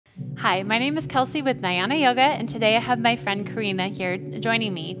Hi, my name is Kelsey with Nayana Yoga, and today I have my friend Corrina here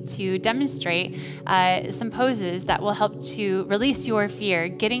joining me to demonstrate some poses that will help to release your fear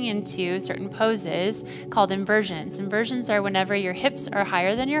getting into certain poses called inversions. Inversions are whenever your hips are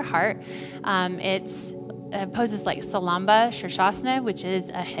higher than your heart. It's poses like Salamba Shirshasana, which is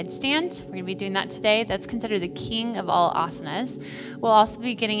a headstand. We're going to be doing that today. That's considered the king of all asanas. We'll also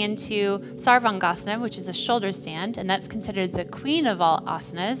be getting into Sarvangasana, which is a shoulder stand, and that's considered the queen of all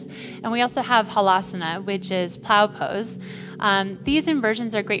asanas. And we also have Halasana, which is plow pose. These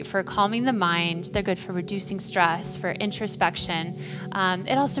inversions are great for calming the mind. They're good for reducing stress, for introspection.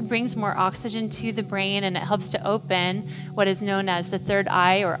 It also brings more oxygen to the brain, and it helps to open what is known as the third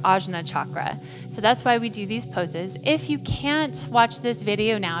eye or Ajna chakra. So that's why we do these poses. If you can't watch this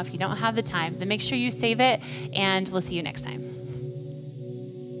video now, if you don't have the time, then make sure you save it, and we'll see you next time.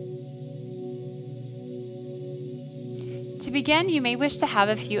 To begin, you may wish to have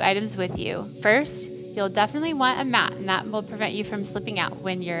a few items with you. First, you'll definitely want a mat, and that will prevent you from slipping out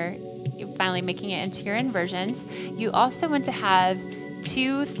when you're finally making it into your inversions. You also want to have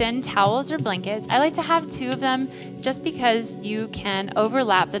 2 thin towels or blankets. I like to have 2 of them just because you can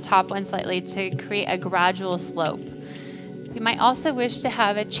overlap the top one slightly to create a gradual slope. You might also wish to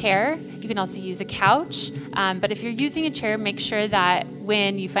have a chair. You can also use a couch, but if you're using a chair, make sure that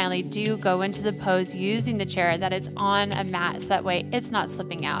when you finally do go into the pose using the chair, that it's on a mat so that way it's not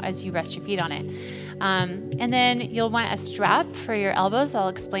slipping out as you rest your feet on it. And then you'll want a strap for your elbows. I'll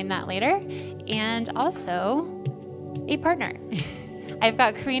explain that later. And also a partner. I've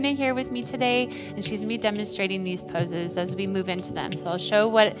got Corrina here with me today, and she's going to be demonstrating these poses as we move into them. So I'll show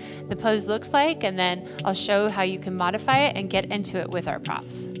what the pose looks like, and then I'll show how you can modify it and get into it with our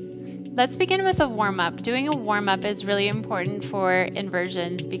props. Let's begin with a warm-up. Doing a warm-up is really important for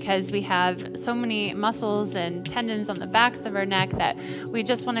inversions because we have so many muscles and tendons on the backs of our neck that we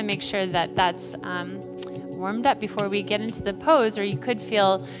just want to make sure that that's warmed up before we get into the pose, or you could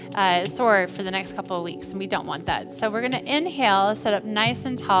feel sore for the next couple of weeks, and we don't want that. So we're going to inhale, sit up nice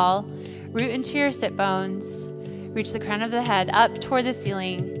and tall, root into your sit bones, reach the crown of the head up toward the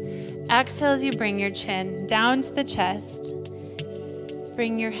ceiling. Exhale as you bring your chin down to the chest.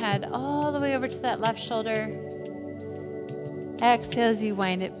 Bring your head all the way over to that left shoulder. Exhale as you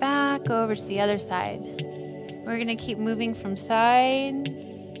wind it back over to the other side. We're going to keep moving from side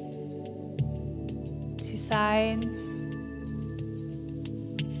to side.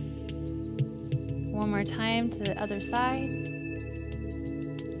 One more time to the other side.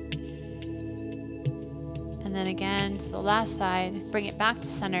 And then again to the last side. Bring it back to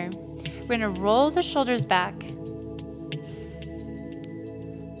center. We're going to roll the shoulders back.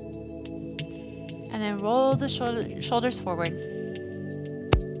 And then roll the shoulders forward.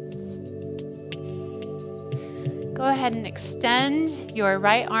 Go ahead and extend your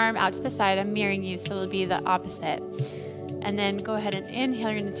right arm out to the side. I'm mirroring you, so it'll be the opposite. And then go ahead and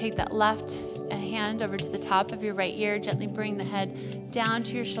inhale. You're going to take that left hand over to the top of your right ear. Gently bring the head down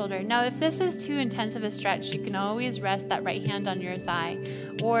to your shoulder. Now, if this is too intense of a stretch, you can always rest that right hand on your thigh,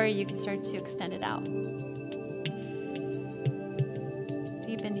 or you can start to extend it out.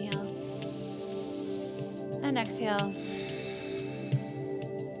 Deep inhale. And exhale.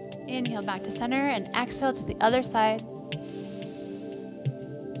 Inhale back to center and exhale to the other side.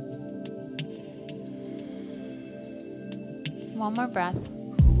 One more breath.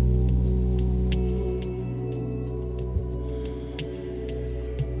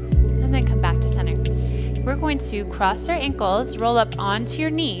 And then come back to center. We're going to cross our ankles, roll up onto your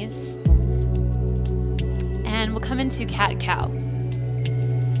knees, and we'll come into cat-cow.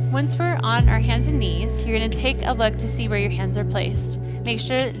 Once we're on our hands and knees, you're going to take a look to see where your hands are placed. Make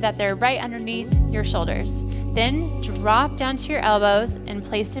sure that they're right underneath your shoulders. Then drop down to your elbows in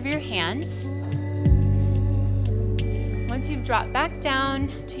place of your hands. Once you've dropped back down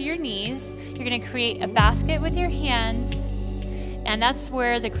to your knees, you're going to create a basket with your hands, and that's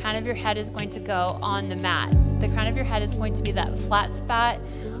where the crown of your head is going to go on the mat. The crown of your head is going to be that flat spot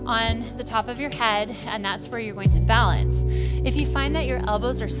on the top of your head, and that's where you're going to balance. If you find that your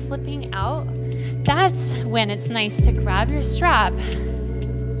elbows are slipping out, that's when it's nice to grab your strap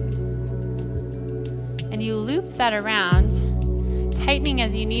and you loop that around, tightening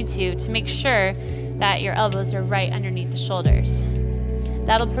as you need to make sure that your elbows are right underneath the shoulders.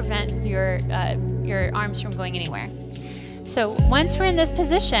 That'll prevent your arms from going anywhere. So once we're in this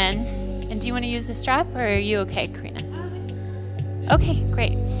position, and do you want to use the strap, or are you okay, Corrina? Okay,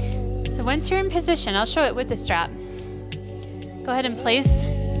 great. So once you're in position, I'll show it with the strap. Go ahead and place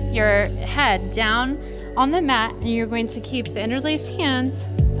your head down on the mat, and you're going to keep the interlaced hands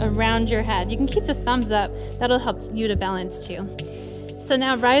around your head. You can keep the thumbs up. That'll help you to balance too. So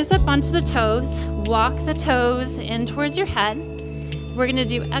now rise up onto the toes, walk the toes in towards your head. We're gonna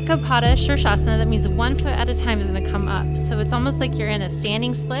do Ekapada Shirshasana. That means 1 foot at a time is gonna come up. So it's almost like you're in a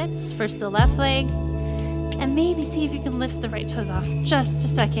standing splits. First the left leg, and maybe see if you can lift the right toes off just a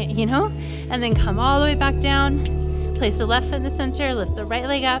second, you know? And then come all the way back down. Place the left foot in the center, lift the right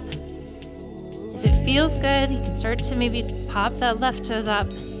leg up. If it feels good, you can start to maybe pop that left toes up,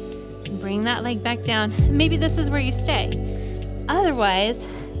 bring that leg back down. Maybe this is where you stay. Otherwise,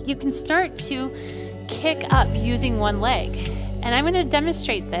 you can start to kick up using one leg. And I'm gonna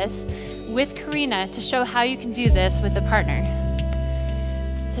demonstrate this with Corrina to show how you can do this with a partner.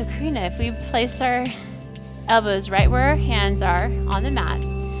 So Corrina, if we place our elbows right where our hands are on the mat,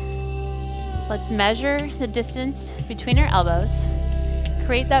 let's measure the distance between our elbows.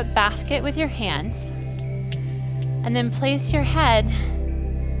 Create that basket with your hands, and then place your head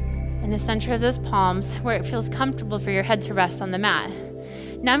in the center of those palms where it feels comfortable for your head to rest on the mat.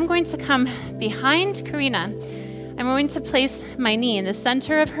 Now I'm going to come behind Corrina. I'm going to place my knee in the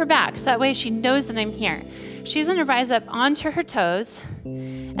center of her back, so that way she knows that I'm here. She's gonna rise up onto her toes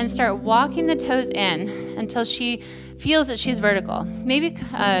and start walking the toes in until she feels that she's vertical. Maybe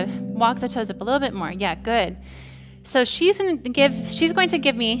walk the toes up a little bit more. Yeah, good. So she's going to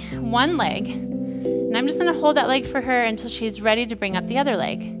give me one leg, and I'm just gonna hold that leg for her until she's ready to bring up the other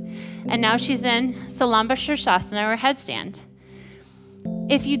leg. And now she's in Salamba Shirshasana, or headstand.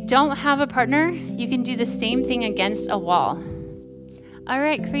 If you don't have a partner, you can do the same thing against a wall. All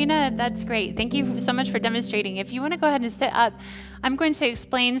right, Corrina, that's great. Thank you so much for demonstrating. If you want to go ahead and sit up, I'm going to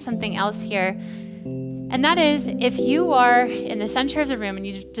explain something else here. And that is, if you are in the center of the room and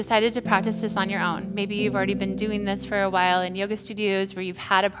you decided to practice this on your own, maybe you've already been doing this for a while in yoga studios where you've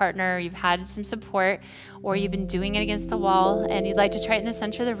had a partner, or you've had some support, or you've been doing it against the wall and you'd like to try it in the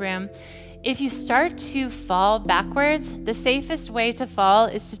center of the room. If you start to fall backwards, the safest way to fall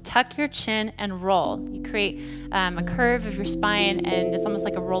is to tuck your chin and roll. You create a curve of your spine, and it's almost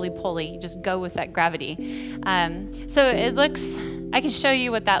like a roly-poly. You just go with that gravity. So it looks, I can show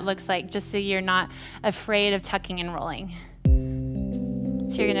you what that looks like just so you're not afraid of tucking and rolling.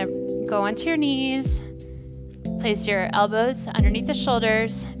 So you're gonna go onto your knees, place your elbows underneath the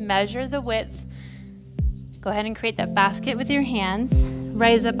shoulders, measure the width. Go ahead and create that basket with your hands.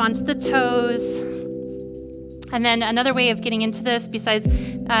 Rise up onto the toes. And then another way of getting into this, besides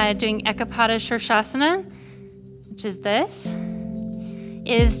doing Ekapada Shirshasana, which is this,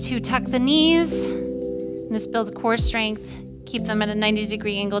 is to tuck the knees. And this builds core strength. Keep them at a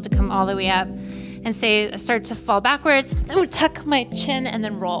 90-degree angle to come all the way up. And start to fall backwards. Then tuck my chin and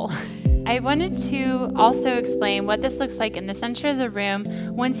then roll. I wanted to also explain what this looks like in the center of the room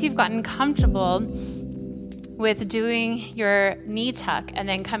once you've gotten comfortable with doing your knee tuck and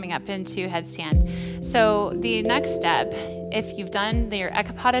then coming up into headstand. So the next step, if you've done your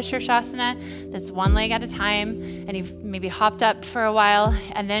Ekapada Shirshasana, that's one leg at a time, and you've maybe hopped up for a while,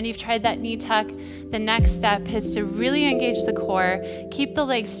 and then you've tried that knee tuck, the next step is to really engage the core, keep the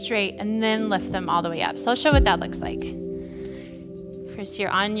legs straight, and then lift them all the way up. So I'll show what that looks like. First,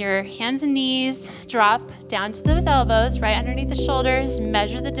 you're on your hands and knees, drop down to those elbows, right underneath the shoulders,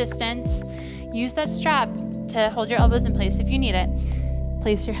 measure the distance, use that strap to hold your elbows in place if you need it.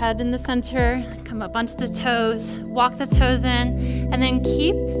 Place your head in the center, come up onto the toes, walk the toes in, and then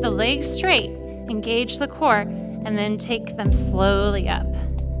keep the legs straight, engage the core, and then take them slowly up.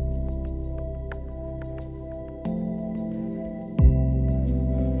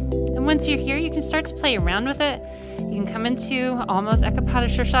 And once you're here, you can start to play around with it. You can come into almost Ekapada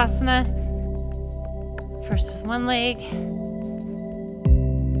Shirshasana. First with one leg,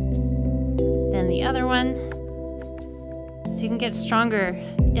 then the other one. So you can get stronger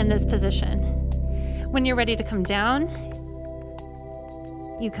in this position. When you're ready to come down,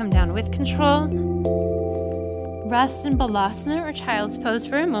 you come down with control. Rest in Balasana or Child's Pose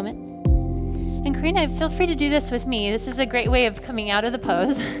for a moment. And Corrina, feel free to do this with me. This is a great way of coming out of the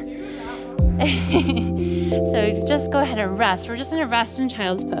pose. So just go ahead and rest. We're just gonna rest in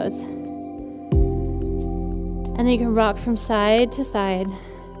Child's Pose. And then you can rock from side to side.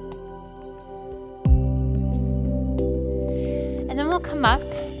 And then we'll come up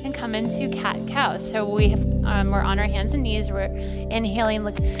and come into cat-cow. So we're on our hands and knees. We're inhaling,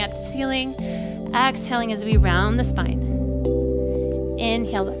 looking at the ceiling. Exhaling as we round the spine.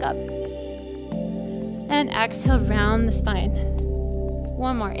 Inhale, look up. And exhale, round the spine.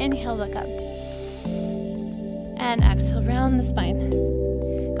 One more, inhale, look up. And exhale, round the spine.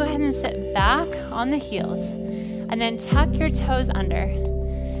 Go ahead and sit back on the heels. And then tuck your toes under.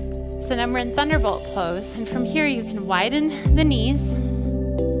 So now we're in Thunderbolt pose. And from here, you can widen the knees.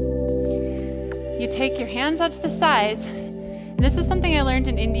 You take your hands out to the sides. And this is something I learned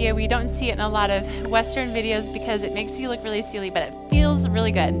in India. We don't see it in a lot of Western videos because it makes you look really silly, but it feels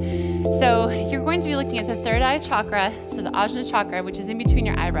really good. So you're going to be looking at the third eye chakra, so the Ajna chakra, which is in between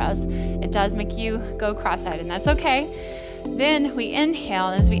your eyebrows. It does make you go cross-eyed, and that's okay. Then we inhale,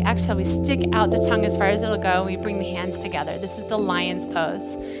 and as we exhale, we stick out the tongue as far as it'll go. We bring the hands together. This is the lion's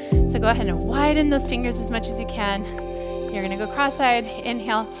pose. So go ahead and widen those fingers as much as you can. You're gonna go cross-eyed,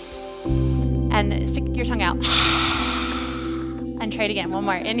 inhale, and stick your tongue out. And try it again, one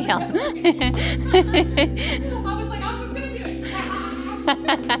more, inhale. I was like, I'm just gonna do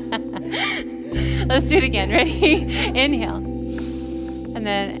it. Let's do it again, ready? Inhale. And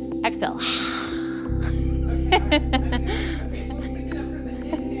then exhale.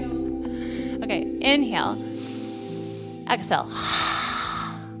 Okay, inhale, exhale,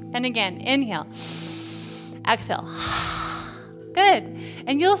 and again, inhale, exhale. Good,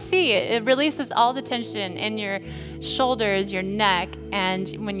 and you'll see it releases all the tension in your shoulders, your neck, and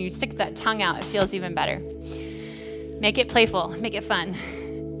when you stick that tongue out, it feels even better. Make it playful, make it fun.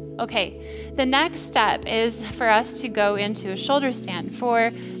 Okay, the next step is for us to go into a shoulder stand.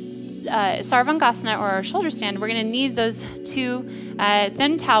 For Sarvangasana, or our shoulder stand, we're going to need those two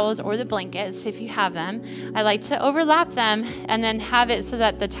thin towels or the blankets if you have them. I like to overlap them and then have it so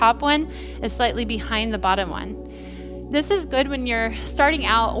that the top one is slightly behind the bottom one. This is good when you're starting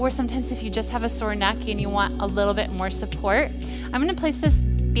out, or sometimes if you just have a sore neck and you want a little bit more support. I'm going to place this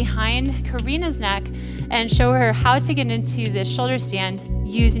behind Corrina's neck and show her how to get into the shoulder stand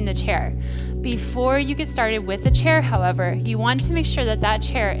using the chair. Before you get started with the chair, however, you want to make sure that that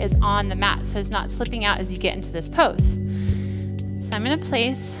chair is on the mat so it's not slipping out as you get into this pose. So I'm going to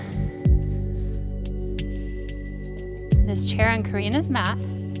place this chair on Corrina's mat,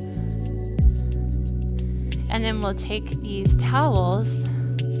 and then we'll take these towels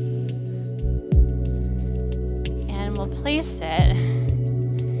and we'll place it.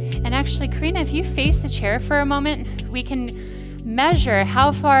 And actually, Corrina, if you face the chair for a moment, we can measure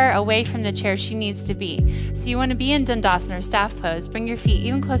how far away from the chair she needs to be. So you want to be in Dandasana, or staff pose. Bring your feet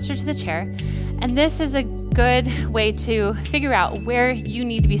even closer to the chair. And this is a good way to figure out where you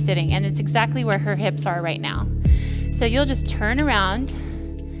need to be sitting. And it's exactly where her hips are right now. So you'll just turn around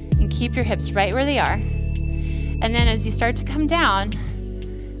and keep your hips right where they are. And then as you start to come down,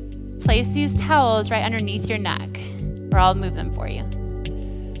 place these towels right underneath your neck, or I'll move them for you.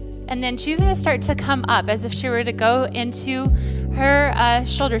 And then she's going to start to come up as if she were to go into her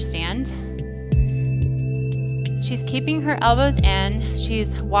shoulder stand. She's keeping her elbows in.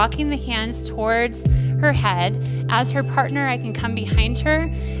 She's walking the hands towards her head. As her partner, I can come behind her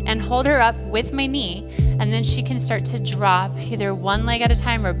and hold her up with my knee, and then she can start to drop either one leg at a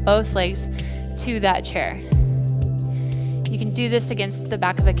time or both legs to that chair. You can do this against the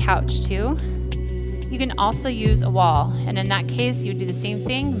back of a couch too. You can also use a wall, and in that case, you would do the same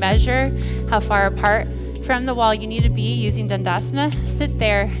thing. Measure how far apart from the wall you need to be using Dandasana. Sit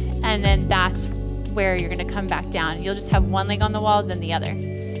there, and then that's where you're going to come back down. You'll just have one leg on the wall, then the other.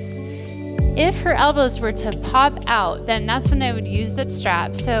 If her elbows were to pop out, then that's when I would use that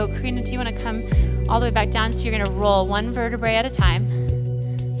strap. So, Corrina, do you want to come all the way back down? So you're going to roll one vertebrae at a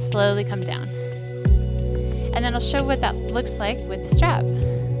time. Slowly come down. And then I'll show what that looks like with the strap.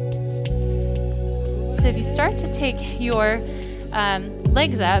 So if you start to take your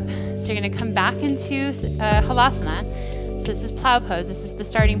legs up, so you're going to come back into Halasana. So this is plow pose. This is the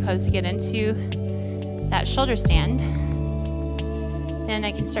starting pose to get into that shoulder stand. Then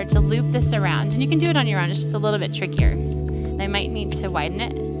I can start to loop this around. And you can do it on your own. It's just a little bit trickier. I might need to widen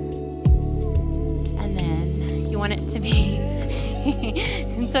it. And then you want it to be,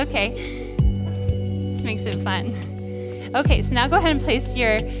 it's okay. This makes it fun. Okay, so now go ahead and place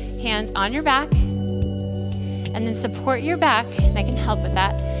your hands on your back. And then support your back, and I can help with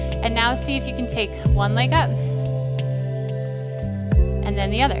that. And now see if you can take one leg up, and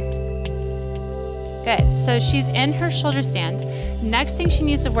then the other. Good, so she's in her shoulder stand. Next thing she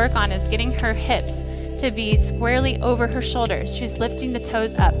needs to work on is getting her hips to be squarely over her shoulders. She's lifting the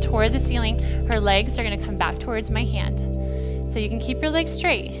toes up toward the ceiling. Her legs are gonna come back towards my hand. So you can keep your legs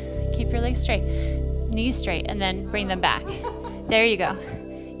straight, knees straight, and then bring them back. There you go.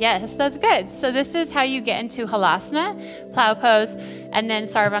 Yes, that's good. So this is how you get into Halasana, plow pose, and then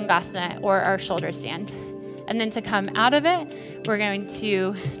Sarvangasana, or our shoulder stand. And then to come out of it, we're going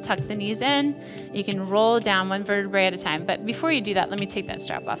to tuck the knees in. You can roll down one vertebrae at a time. But before you do that, let me take that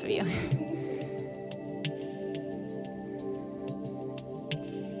strap off of you.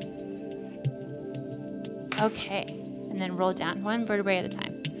 Okay, and then roll down one vertebrae at a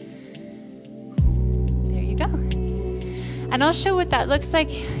time. There you go. And I'll show what that looks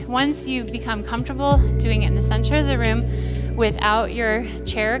like once you become comfortable doing it in the center of the room without your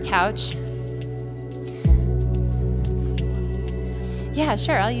chair or couch. Yeah,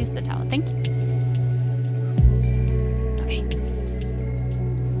 sure, I'll use the towel. Thank you. Okay.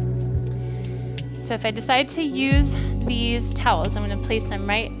 So if I decide to use these towels, I'm going to place them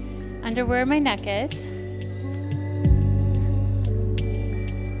right under where my neck is.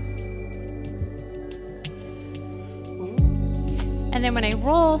 And then when I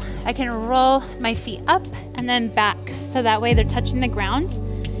roll, I can roll my feet up and then back, so that way they're touching the ground.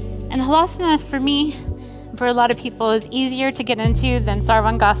 And Halasana, for me, for a lot of people, is easier to get into than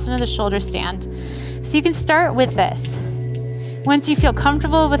Sarvangasana, the shoulder stand. So you can start with this. Once you feel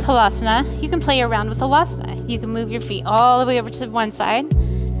comfortable with Halasana, you can play around with Halasana. You can move your feet all the way over to one side,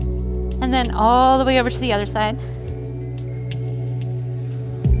 and then all the way over to the other side.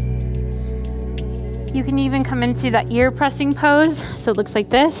 You can even come into that ear pressing pose, so it looks like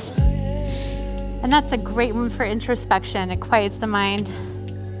this. And that's a great one for introspection. It quiets the mind.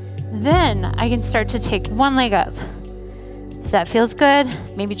 Then I can start to take one leg up. If that feels good,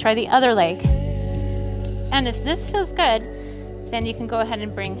 maybe try the other leg. And if this feels good, then you can go ahead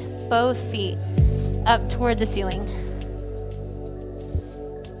and bring both feet up toward the ceiling.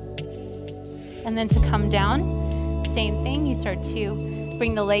 And then to come down, same thing, you start to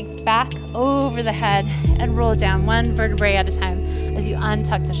bring the legs back over the head and roll down one vertebrae at a time as you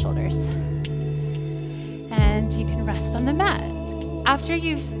untuck the shoulders. And you can rest on the mat. After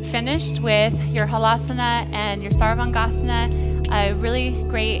you've finished with your Halasana and your Sarvangasana, a really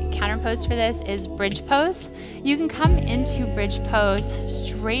great counter pose for this is bridge pose. You can come into bridge pose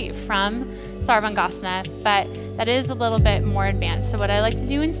straight from Sarvangasana, but that is a little bit more advanced. So what I like to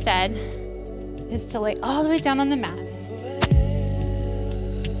do instead is to lay all the way down on the mat.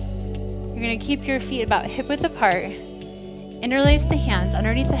 You're going to keep your feet about hip width apart, interlace the hands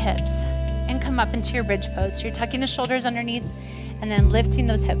underneath the hips, and come up into your bridge pose. So you're tucking the shoulders underneath and then lifting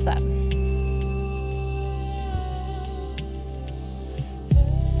those hips up.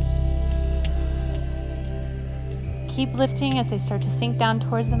 Keep lifting as they start to sink down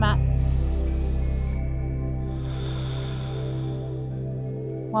towards the mat.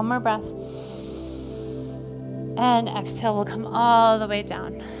 One more breath. And exhale will come all the way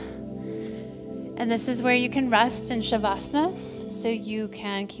down. And this is where you can rest in Shavasana. So you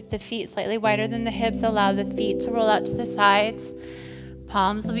can keep the feet slightly wider than the hips, allow the feet to roll out to the sides.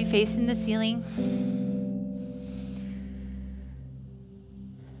 Palms will be facing the ceiling.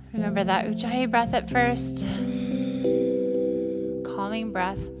 Remember that Ujjayi breath at first. Calming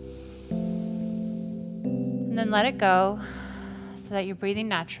breath. And then let it go so that you're breathing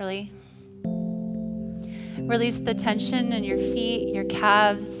naturally. Release the tension in your feet, your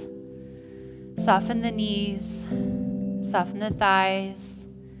calves. Soften the knees, soften the thighs.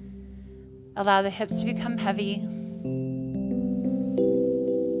 Allow the hips to become heavy.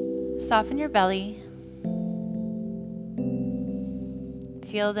 Soften your belly.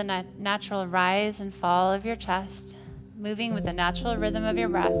 Feel the natural rise and fall of your chest, moving with the natural rhythm of your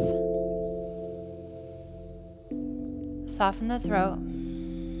breath. Soften the throat.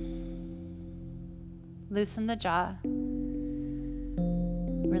 Loosen the jaw.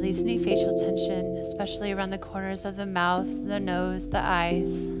 Release any facial tension, especially around the corners of the mouth, the nose, the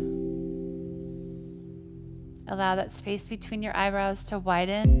eyes. Allow that space between your eyebrows to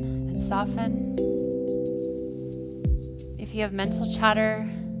widen and soften. If you have mental chatter,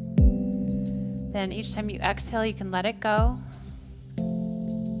 then each time you exhale, you can let it go.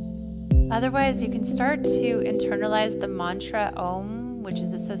 Otherwise, you can start to internalize the mantra Om, which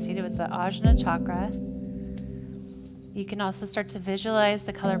is associated with the Ajna chakra. You can also start to visualize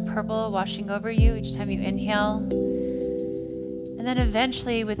the color purple washing over you each time you inhale. And then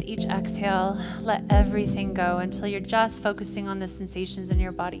eventually, with each exhale, let everything go until you're just focusing on the sensations in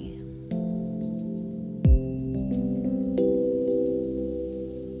your body.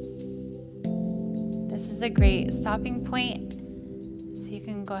 This is a great stopping point. So you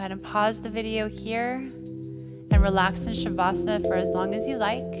can go ahead and pause the video here and relax in Shavasana for as long as you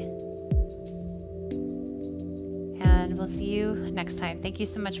like. And we'll see you next time. Thank you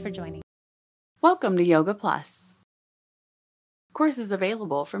so much for joining. Welcome to Yoga Plus. Courses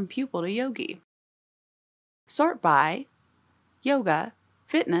available from pupil to yogi. Sort by yoga,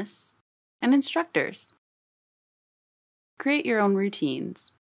 fitness, and instructors. Create your own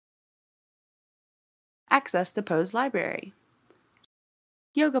routines. Access the Pose Library.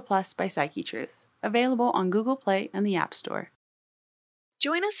 Yoga Plus by Psyche Truth. Available on Google Play and the App Store.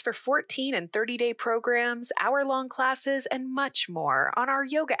 Join us for 14 and 30-day programs, hour-long classes, and much more on our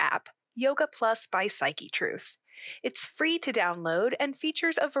yoga app, Yoga Plus by Psyche Truth. It's free to download and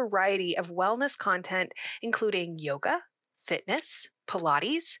features a variety of wellness content, including yoga, fitness,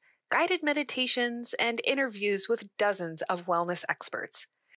 Pilates, guided meditations, and interviews with dozens of wellness experts.